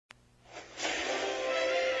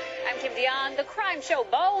beyond, the crime show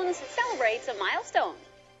Bones celebrates a milestone.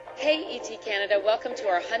 Hey, E.T. Canada, welcome to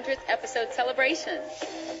our 100th episode celebration.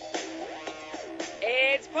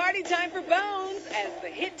 It's party time for Bones as the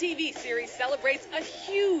hit TV series celebrates a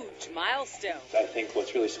huge milestone. I think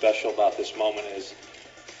what's really special about this moment is,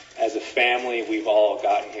 as a family, we've all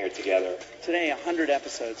gotten here together. Today, 100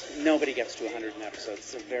 episodes. Nobody gets to 100 episodes.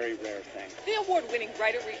 It's a very rare thing. The award-winning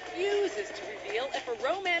writer refuses to reveal if a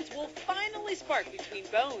romance will finally spark between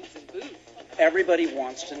Bones and Booth. Everybody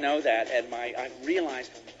wants to know that, and I've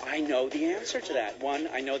realized I know the answer to that. One,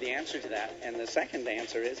 I know the answer to that, and the second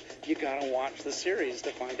answer is you got to watch the series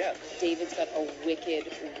to find out. David's got a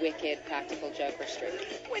wicked practical joker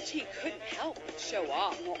streak. Which he couldn't help but show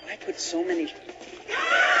off. Well, I put so many...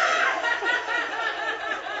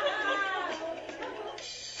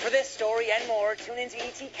 For this story and more, tune into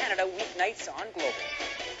E.T. Canada weeknights on Global.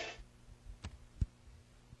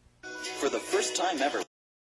 For the first time ever...